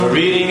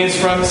reading is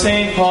from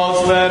St.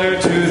 Paul's letter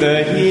to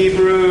the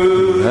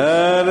Hebrews.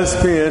 Let us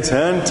be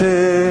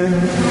attentive.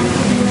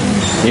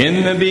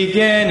 In the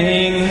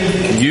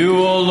beginning, you,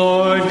 O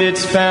Lord,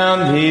 didst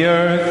found the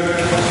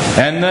earth,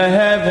 and the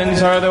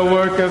heavens are the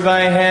work of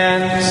thy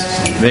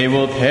hands. They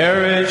will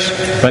perish,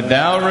 but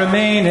thou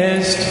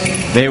remainest.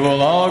 They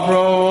will all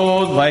grow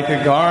old like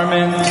a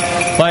garment.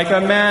 Like a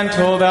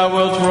mantle thou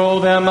wilt roll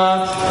them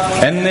up,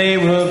 and they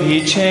will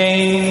be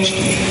changed.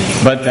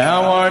 But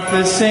thou art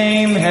the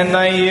same, and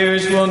thy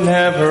years will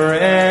never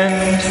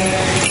end.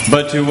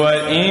 But to what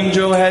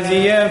angel has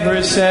he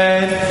ever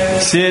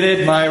said, Sit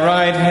at my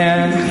right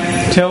hand,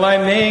 till I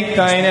make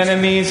thine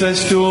enemies a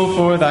stool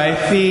for thy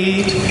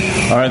feet?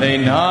 Are they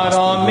not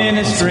all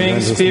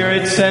ministering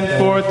spirits sent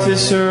forth to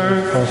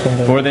serve,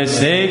 for the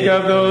sake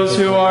of those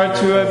who are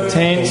to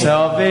obtain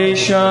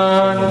salvation?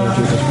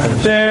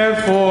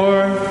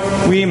 Therefore,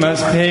 we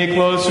must pay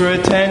closer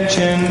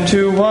attention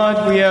to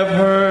what we have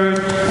heard,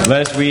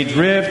 lest we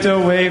drift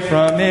away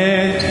from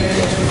it.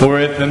 For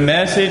if the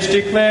message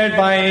declared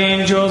by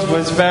angels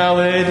was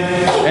valid,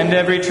 and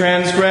every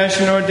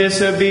transgression or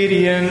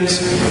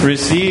disobedience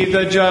received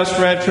a just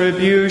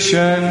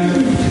retribution,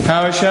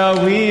 how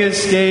shall we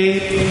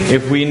escape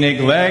if we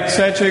neglect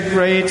such a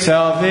great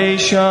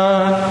salvation?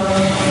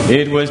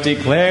 It was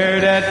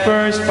declared at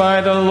first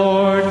by the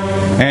Lord,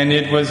 and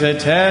it was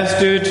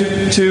attested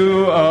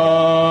to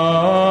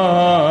us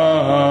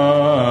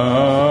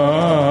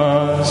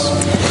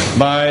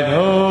by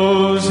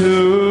those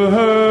who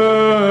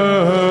heard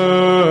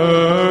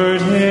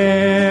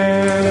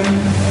him.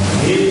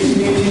 Peace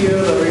be to you,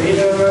 the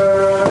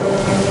reader,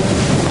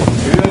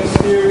 to the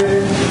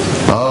Spirit.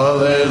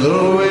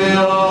 Hallelujah,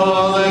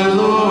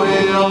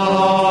 hallelujah,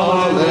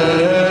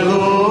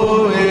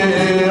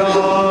 hallelujah.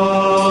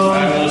 I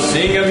will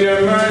sing of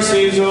your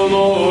mercies, O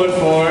Lord,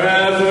 forever.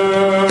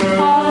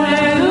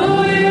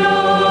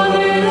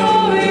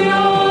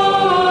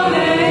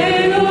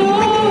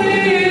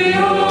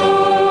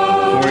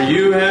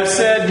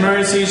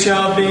 Mercy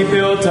shall be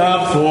built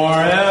up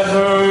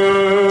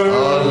forever.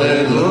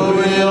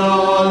 Hallelujah,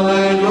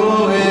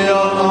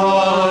 hallelujah,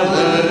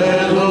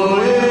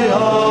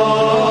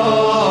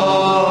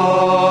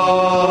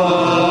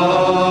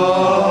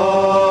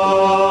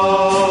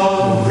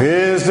 hallelujah.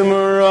 Wisdom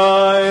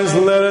arise,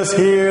 let us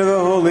hear the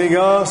Holy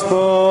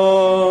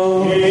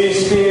Gospel.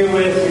 Peace be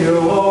with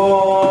you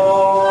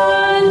all.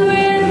 And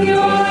with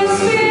your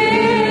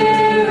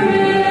spirit.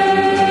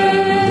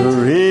 The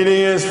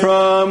reading is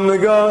from the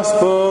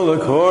Gospel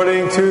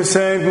according to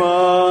St.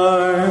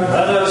 Mark.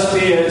 Let us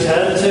be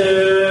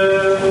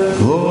attentive.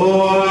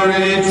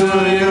 Glory to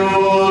you,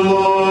 O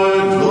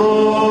Lord,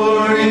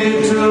 glory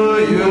to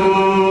you.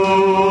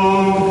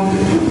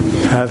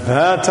 At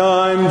that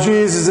time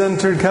Jesus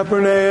entered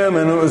Capernaum,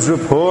 and it was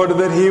reported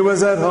that he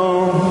was at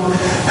home,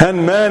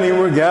 and many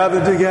were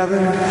gathered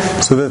together,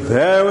 so that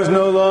there was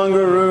no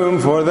longer room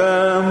for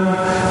them,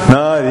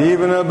 not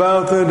even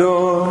about the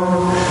door.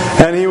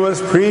 And he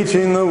was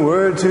preaching the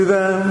word to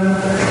them.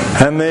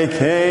 And they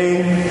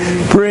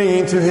came,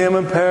 bringing to him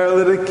a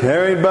paralytic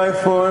carried by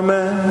 4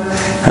 men.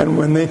 And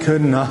when they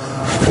could not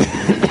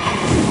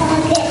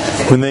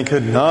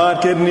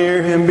get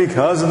near him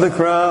because of the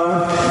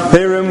crowd,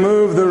 they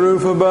removed the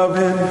roof above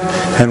him.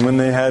 And when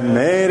they had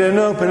made an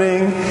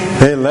opening,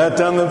 they let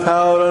down the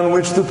pallet on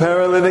which the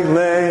paralytic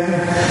lay.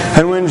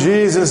 And when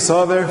Jesus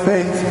saw their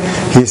faith,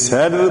 he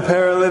said to the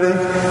paralytic,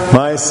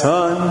 My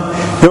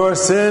son, your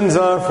sins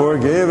are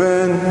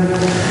forgiven.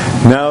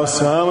 Now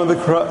some of the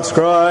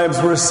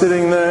scribes were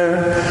sitting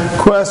there,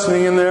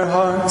 questioning in their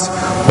hearts,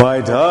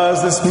 Why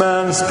does this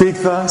man speak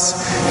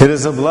thus? It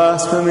is a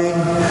blasphemy.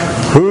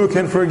 Who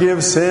can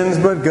forgive sins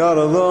but God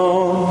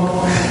alone?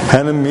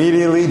 And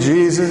immediately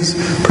Jesus,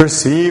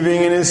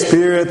 perceiving in his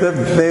spirit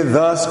that they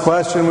thus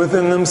questioned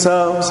within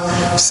themselves,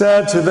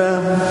 said to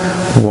them,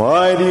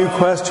 Why do you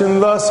question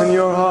thus in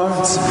your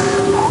hearts?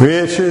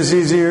 Which is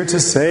easier, to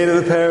say to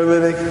the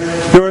paralytic,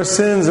 Your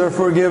sins are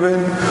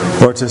forgiven,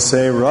 or to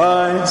say,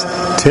 Rise,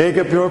 take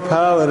up your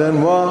pallet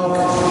and walk?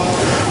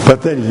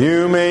 But that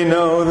you may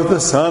know that the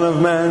Son of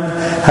Man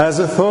has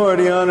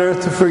authority on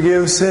earth to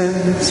forgive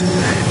sins,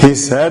 he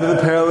said to the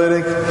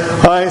paralytic,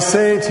 I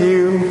say to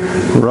you,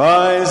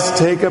 Rise,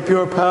 take up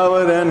your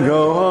pallet and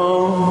go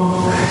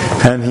home.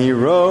 And he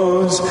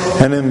rose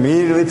and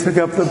immediately took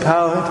up the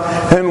pallet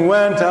and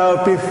went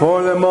out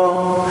before them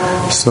all,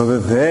 so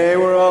that they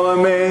were all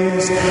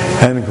amazed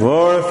and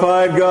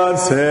glorified God,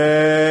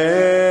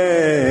 saying,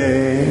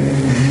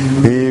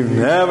 We've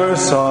never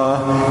saw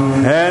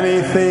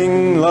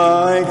anything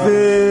like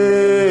this.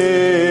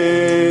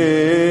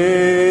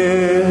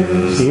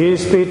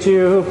 Peace be to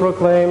you who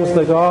proclaims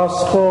the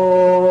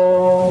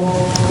gospel.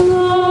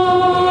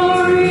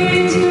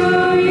 Glory to you,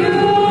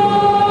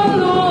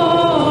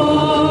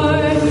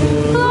 Lord.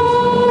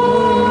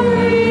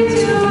 Glory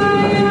to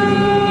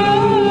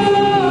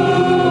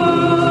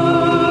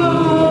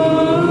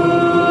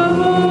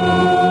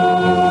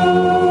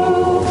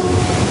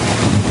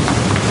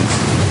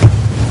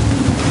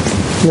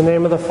In the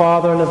name of the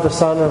Father, and of the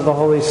Son, and of the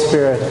Holy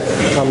Spirit.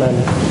 Amen.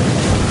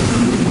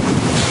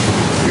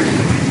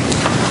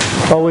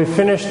 Well, we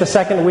finished the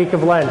second week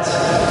of Lent.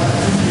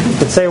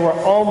 I'd say we're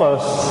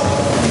almost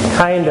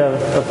kind of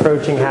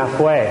approaching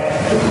halfway.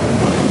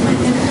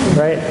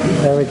 Right?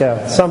 There we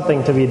go.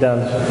 Something to be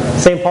done.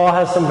 St. Paul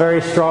has some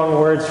very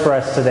strong words for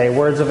us today,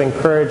 words of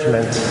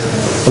encouragement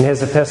in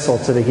his epistle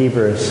to the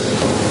Hebrews.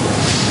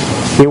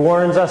 He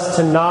warns us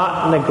to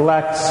not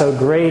neglect so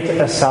great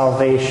a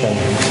salvation.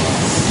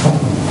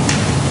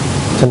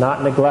 To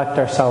not neglect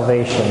our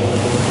salvation.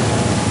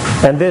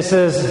 And this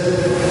is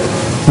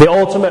the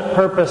ultimate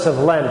purpose of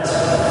Lent,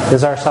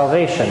 is our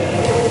salvation.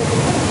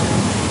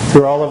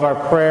 Through all of our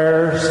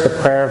prayers, the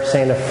prayer of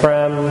St.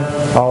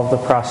 Ephrem, all of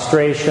the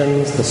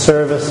prostrations, the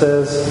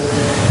services,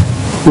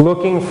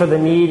 looking for the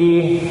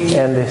needy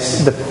and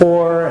the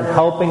poor and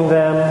helping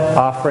them,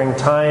 offering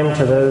time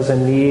to those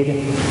in need,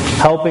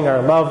 helping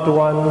our loved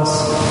ones,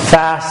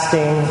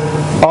 fasting,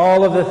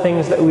 all of the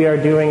things that we are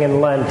doing in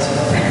Lent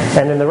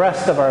and in the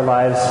rest of our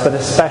lives, but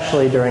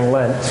especially during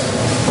Lent.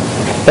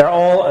 They're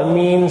all a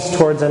means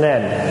towards an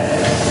end,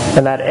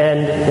 and that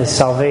end is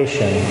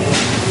salvation.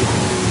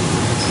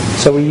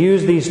 So we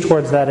use these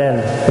towards that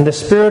end. And the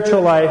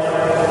spiritual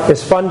life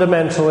is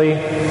fundamentally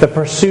the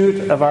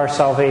pursuit of our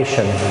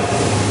salvation.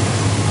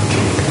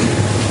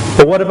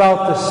 But what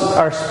about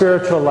our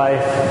spiritual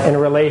life in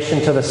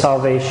relation to the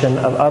salvation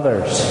of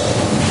others?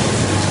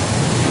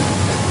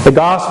 The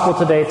Gospel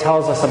today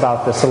tells us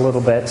about this a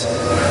little bit.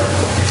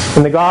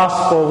 In the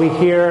Gospel, we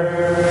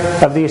hear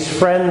of these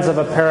friends of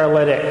a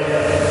paralytic.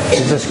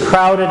 It's this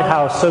crowded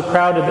house, so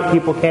crowded that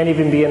people can't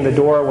even be in the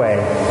doorway.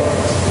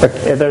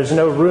 There's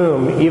no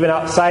room. Even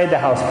outside the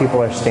house,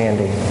 people are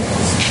standing.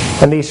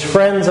 And these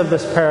friends of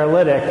this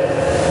paralytic,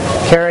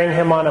 carrying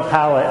him on a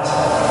pallet,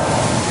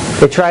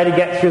 they try to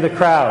get through the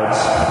crowds.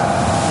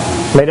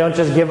 They don't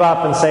just give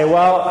up and say,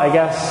 well, I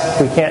guess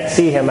we can't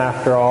see him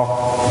after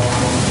all.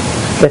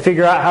 They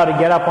figure out how to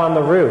get up on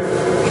the roof.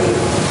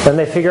 Then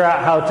they figure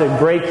out how to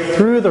break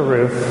through the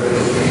roof.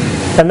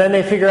 And then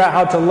they figure out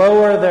how to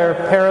lower their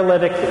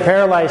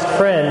paralyzed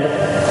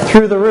friend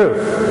through the roof.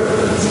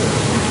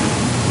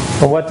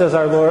 And what does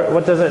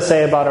it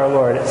say about our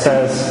Lord? It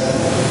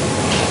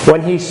says,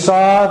 when he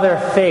saw their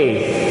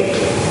faith,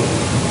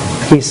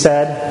 he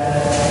said,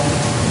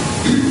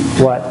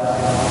 what?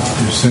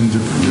 Your sins are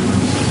forgiven.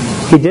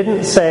 He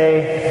didn't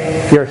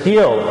say, you're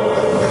healed.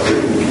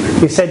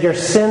 He said, your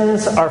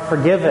sins are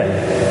forgiven.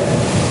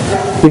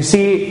 You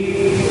see,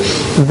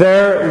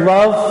 their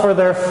love for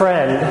their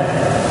friend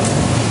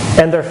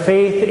and their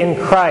faith in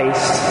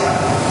Christ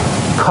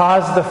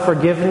caused the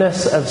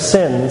forgiveness of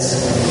sins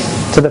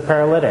to the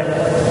paralytic,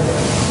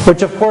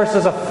 which of course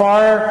is a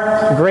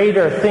far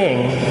greater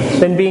thing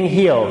than being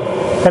healed.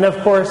 And of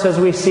course, as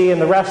we see in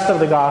the rest of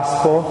the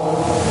Gospel,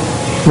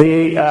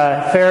 the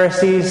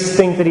Pharisees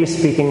think that he's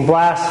speaking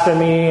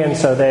blasphemy, and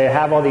so they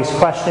have all these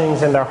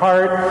questionings in their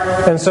heart.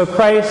 And so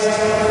Christ,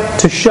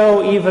 to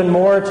show even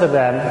more to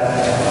them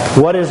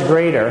what is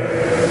greater,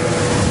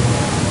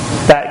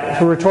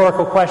 that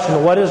rhetorical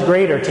question, what is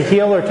greater, to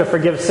heal or to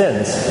forgive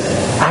sins?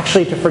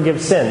 Actually, to forgive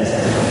sins.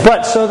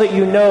 But so that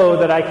you know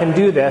that I can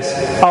do this,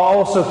 I'll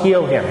also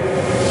heal him.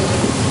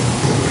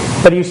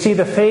 But you see,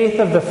 the faith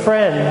of the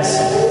friends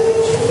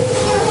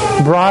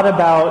brought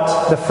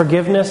about the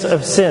forgiveness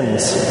of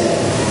sins.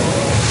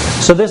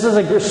 So this is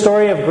a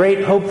story of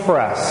great hope for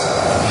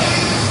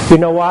us. You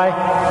know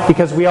why?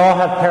 Because we all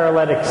have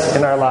paralytics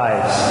in our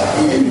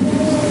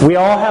lives. We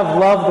all have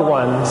loved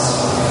ones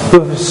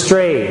who have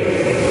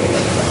strayed,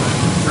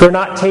 who are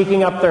not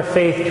taking up their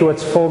faith to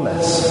its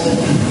fullness.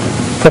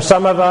 For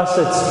some of us,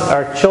 it's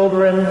our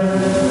children,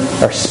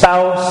 our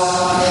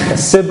spouse, a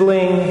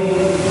sibling,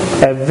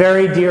 a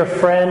very dear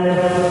friend.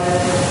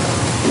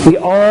 We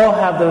all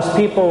have those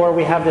people where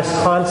we have this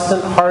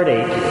constant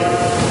heartache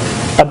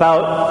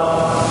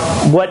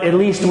about what at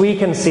least we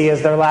can see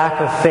as their lack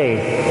of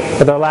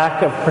faith, or their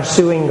lack of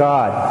pursuing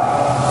God.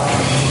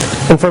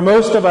 And for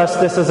most of us,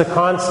 this is a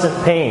constant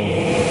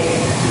pain.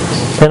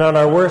 And on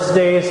our worst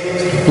days,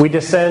 we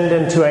descend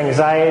into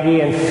anxiety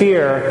and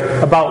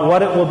fear about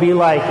what it will be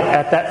like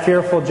at that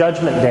fearful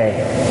judgment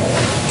day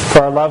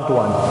for our loved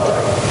one.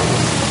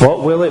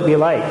 What will it be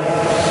like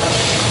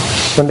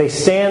when they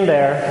stand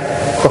there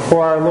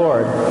before our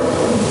Lord?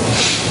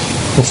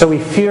 And so we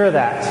fear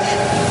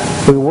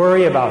that. We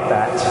worry about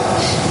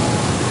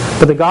that.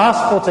 But the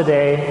gospel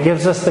today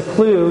gives us the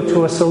clue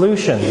to a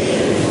solution.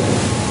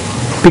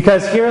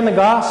 Because here in the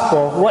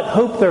gospel, what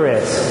hope there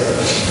is.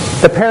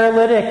 The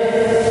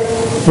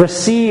paralytic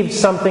received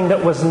something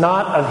that was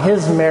not of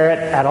his merit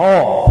at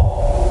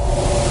all.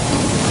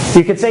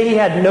 You could say he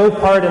had no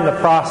part in the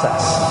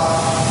process.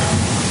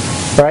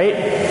 Right?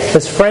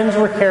 His friends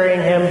were carrying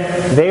him.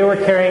 They were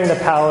carrying the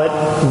pallet,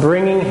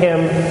 bringing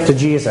him to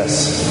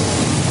Jesus.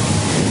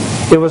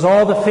 It was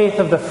all the faith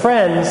of the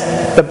friends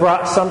that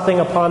brought something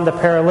upon the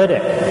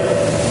paralytic.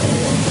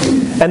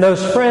 And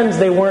those friends,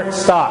 they weren't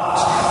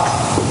stopped.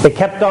 They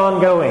kept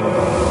on going.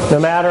 No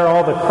matter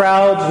all the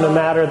crowds, no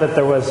matter that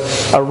there was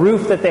a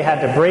roof that they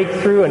had to break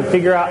through and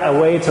figure out a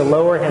way to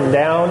lower him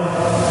down,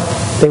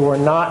 they were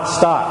not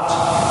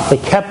stopped. They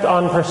kept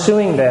on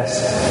pursuing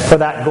this for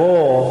that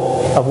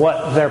goal of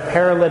what their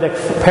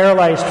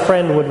paralyzed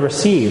friend would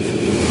receive.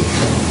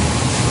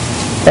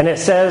 And it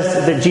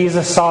says that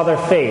Jesus saw their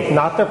faith,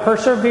 not their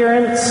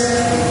perseverance,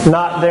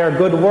 not their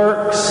good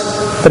works,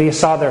 but he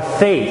saw their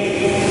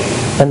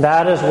faith. And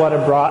that is what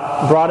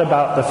brought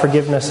about the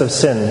forgiveness of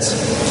sins.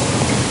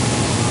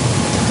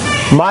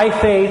 My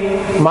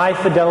faith, my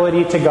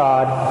fidelity to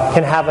God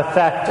can have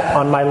effect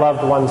on my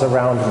loved ones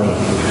around me.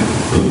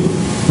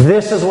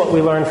 This is what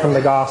we learn from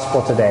the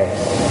gospel today.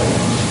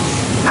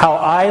 How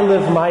I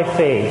live my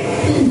faith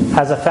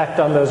has effect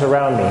on those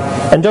around me.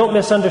 And don't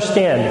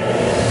misunderstand.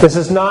 This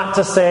is not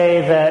to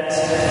say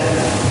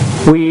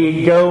that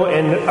we go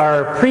and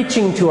are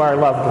preaching to our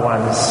loved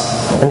ones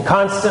and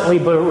constantly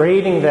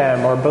berating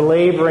them or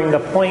belaboring the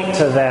point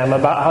to them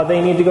about how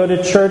they need to go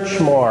to church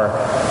more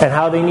and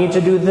how they need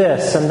to do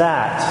this and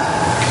that.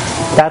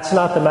 That's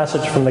not the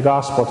message from the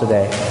gospel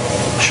today.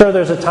 Sure,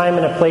 there's a time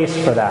and a place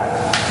for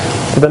that.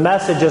 The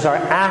message is our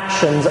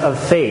actions of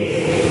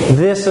faith.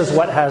 This is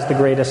what has the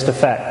greatest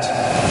effect.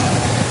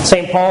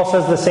 St. Paul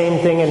says the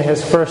same thing in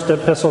his first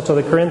epistle to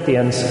the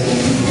Corinthians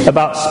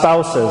about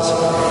spouses.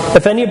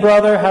 If any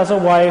brother has a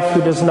wife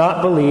who does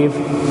not believe,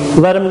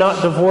 let him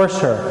not divorce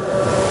her.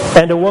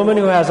 And a woman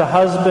who has a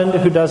husband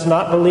who does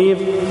not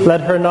believe,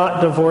 let her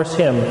not divorce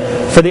him.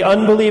 For the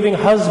unbelieving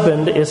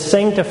husband is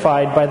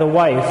sanctified by the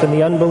wife, and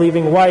the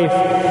unbelieving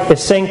wife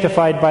is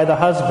sanctified by the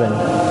husband.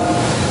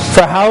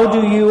 For how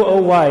do you,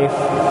 O wife,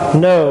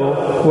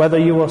 know whether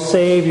you will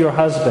save your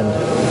husband?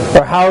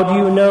 Or how do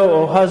you know,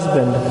 O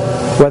husband,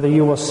 whether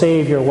you will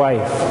save your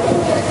wife?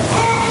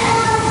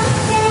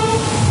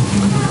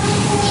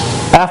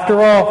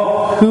 After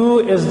all, who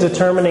is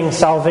determining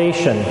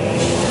salvation?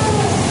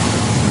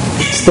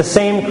 It's the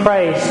same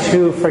Christ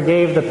who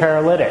forgave the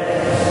paralytic.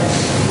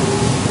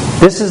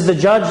 This is the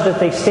judge that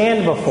they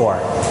stand before,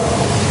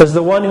 as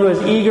the one who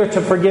is eager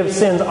to forgive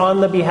sins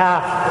on the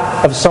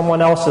behalf of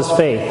someone else's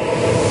faith.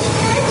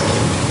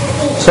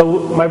 So,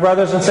 my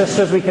brothers and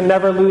sisters, we can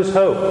never lose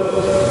hope,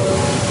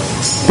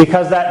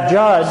 because that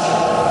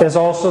judge is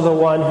also the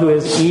one who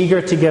is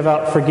eager to give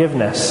out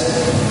forgiveness.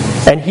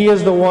 And he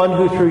is the one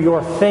who, through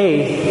your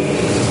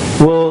faith,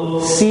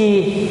 will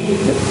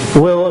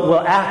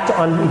act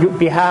on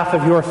behalf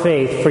of your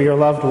faith for your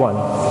loved one.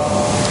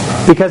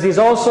 Because he's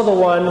also the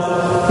one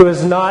who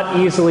is not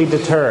easily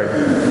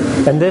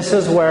deterred. And this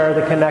is where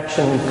the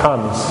connection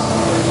comes.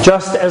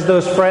 Just as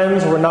those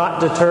friends were not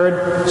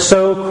deterred,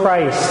 so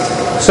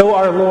Christ, so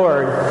our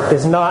Lord,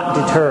 is not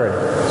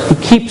deterred. He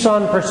keeps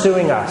on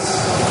pursuing us.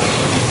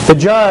 The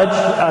judge,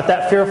 at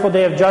that fearful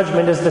day of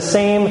judgment, is the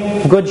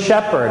same good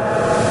shepherd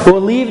who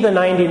will leave the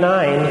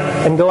 99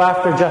 and go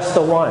after just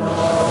the one,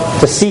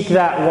 to seek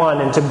that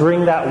one and to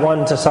bring that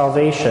one to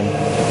salvation.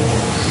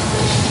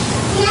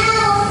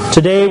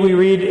 Today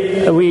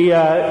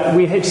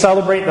we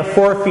celebrate the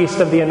forefeast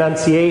of the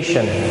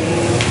Annunciation.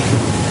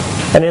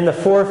 And in the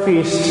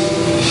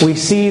forefeast, we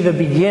see the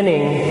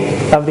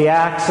beginning of the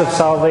acts of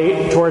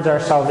towards our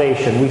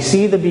salvation. We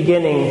see the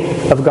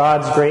beginning of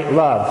God's great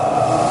love.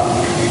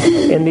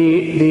 In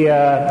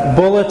the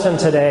bulletin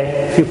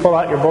today, if you pull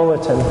out your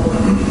bulletin,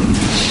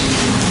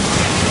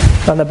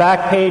 on the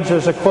back page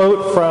there's a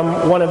quote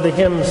from one of the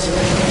hymns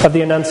of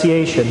the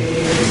Annunciation.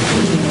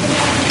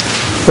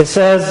 It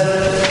says,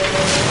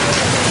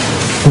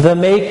 "The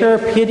Maker,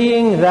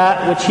 pitying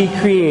that which He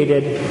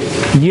created,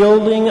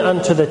 yielding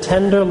unto the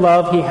tender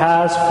love He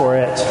has for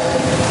it,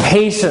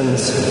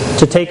 hastens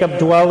to take up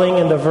dwelling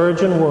in the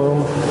virgin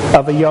womb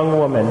of a young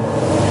woman.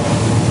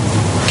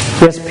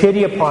 He has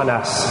pity upon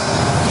us.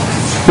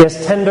 He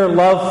has tender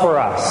love for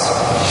us.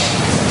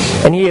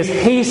 And He is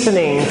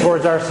hastening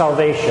towards our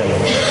salvation,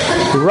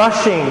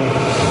 rushing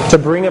to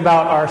bring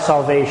about our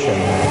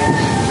salvation."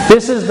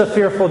 This is the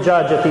fearful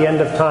judge at the end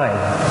of time.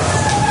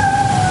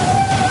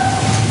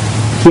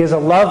 He is a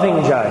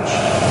loving judge,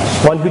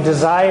 one who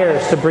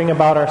desires to bring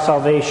about our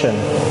salvation.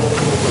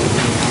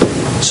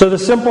 So the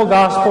simple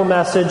gospel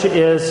message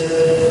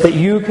is that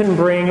you can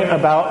bring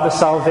about the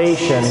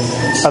salvation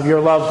of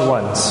your loved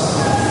ones.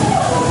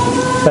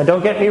 Now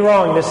don't get me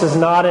wrong, this is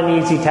not an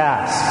easy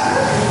task.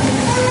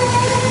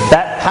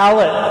 That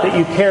pallet that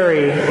you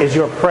carry is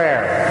your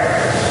prayer.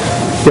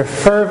 Your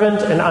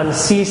fervent and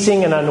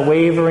unceasing and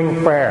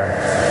unwavering prayer.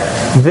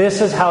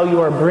 This is how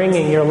you are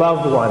bringing your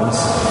loved ones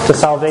to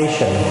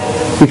salvation.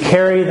 You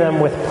carry them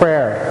with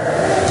prayer.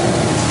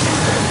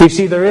 You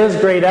see, there is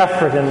great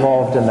effort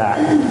involved in that.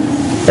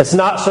 It's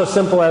not so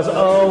simple as,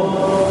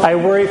 oh, I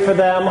worry for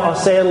them, I'll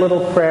say a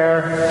little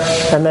prayer,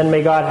 and then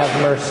may God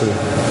have mercy.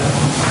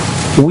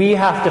 We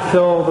have to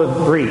fill the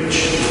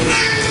breach.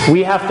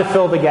 We have to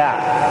fill the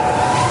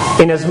gap.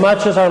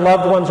 Inasmuch as our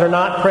loved ones are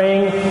not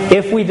praying,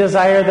 if we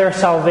desire their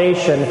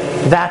salvation,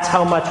 that's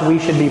how much we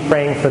should be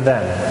praying for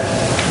them.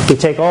 We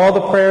take all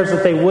the prayers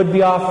that they would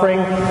be offering,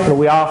 and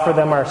we offer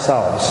them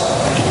ourselves.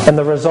 And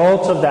the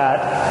result of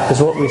that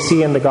is what we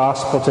see in the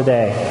gospel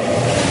today.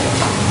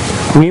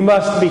 We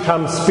must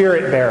become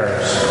spirit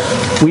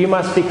bearers. We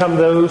must become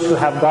those who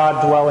have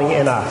God dwelling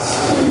in us.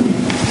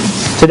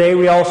 Today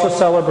we also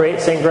celebrate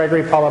St.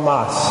 Gregory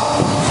Palamas.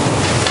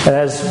 And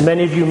as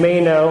many of you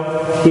may know,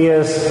 he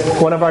is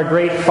one of our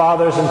great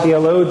fathers and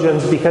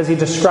theologians because he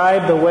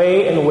described the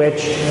way in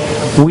which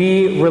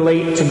we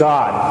relate to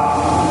God.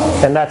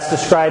 And that's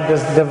described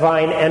as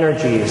divine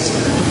energies.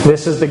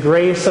 This is the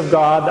grace of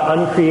God, the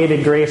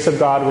uncreated grace of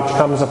God which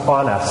comes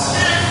upon us.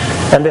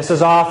 And this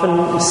is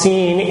often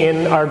seen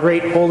in our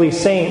great holy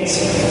saints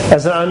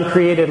as an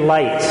uncreated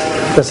light,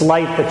 this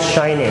light that's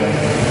shining.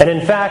 And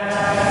in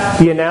fact,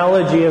 the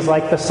analogy is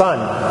like the sun.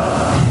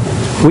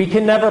 We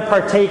can never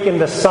partake in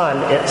the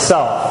sun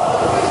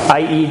itself,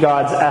 i.e.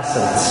 God's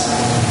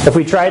essence. If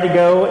we tried to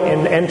go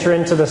and enter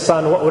into the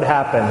sun, what would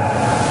happen?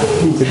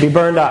 We'd be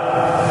burned up.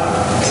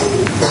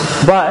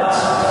 But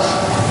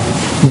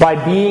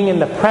by being in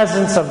the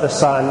presence of the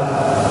sun,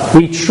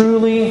 we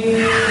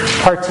truly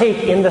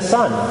partake in the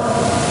sun.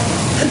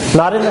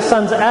 Not in the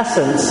sun's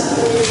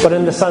essence, but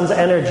in the sun's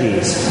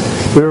energies.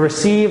 We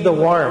receive the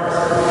warmth.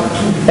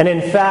 And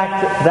in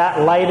fact,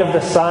 that light of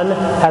the sun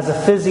has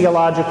a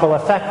physiological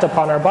effect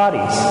upon our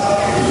bodies.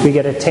 We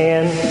get a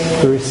tan,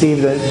 we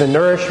receive the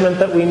nourishment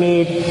that we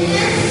need.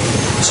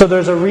 So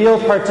there's a real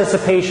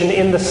participation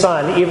in the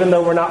sun, even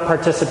though we're not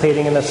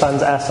participating in the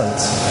sun's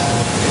essence.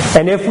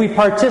 And if we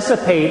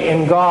participate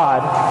in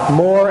God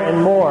more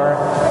and more,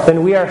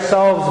 then we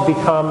ourselves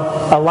become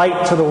a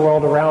light to the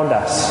world around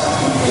us.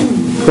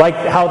 Like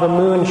how the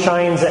moon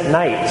shines at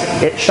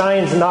night. It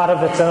shines not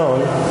of its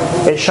own.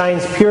 It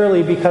shines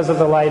purely because of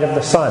the light of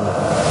the sun.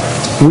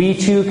 We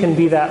too can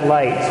be that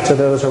light to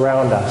those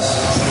around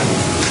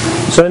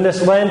us. So in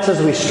this Lent,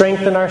 as we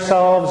strengthen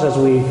ourselves, as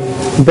we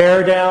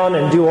bear down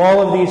and do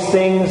all of these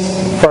things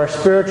for our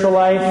spiritual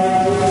life,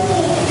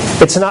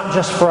 it's not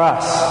just for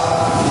us.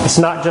 It's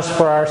not just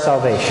for our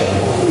salvation.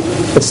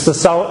 It's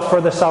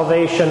for the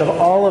salvation of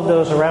all of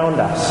those around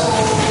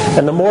us.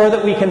 And the more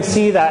that we can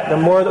see that, the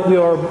more that we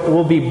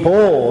will be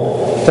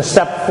bold to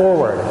step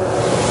forward.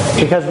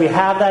 Because we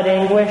have that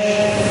anguish,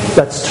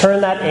 let's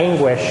turn that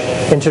anguish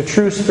into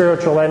true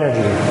spiritual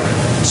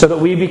energy. So that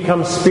we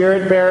become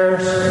spirit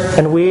bearers,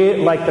 and we,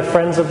 like the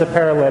friends of the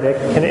paralytic,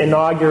 can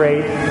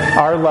inaugurate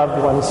our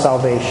loved one's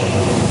salvation.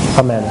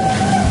 Amen.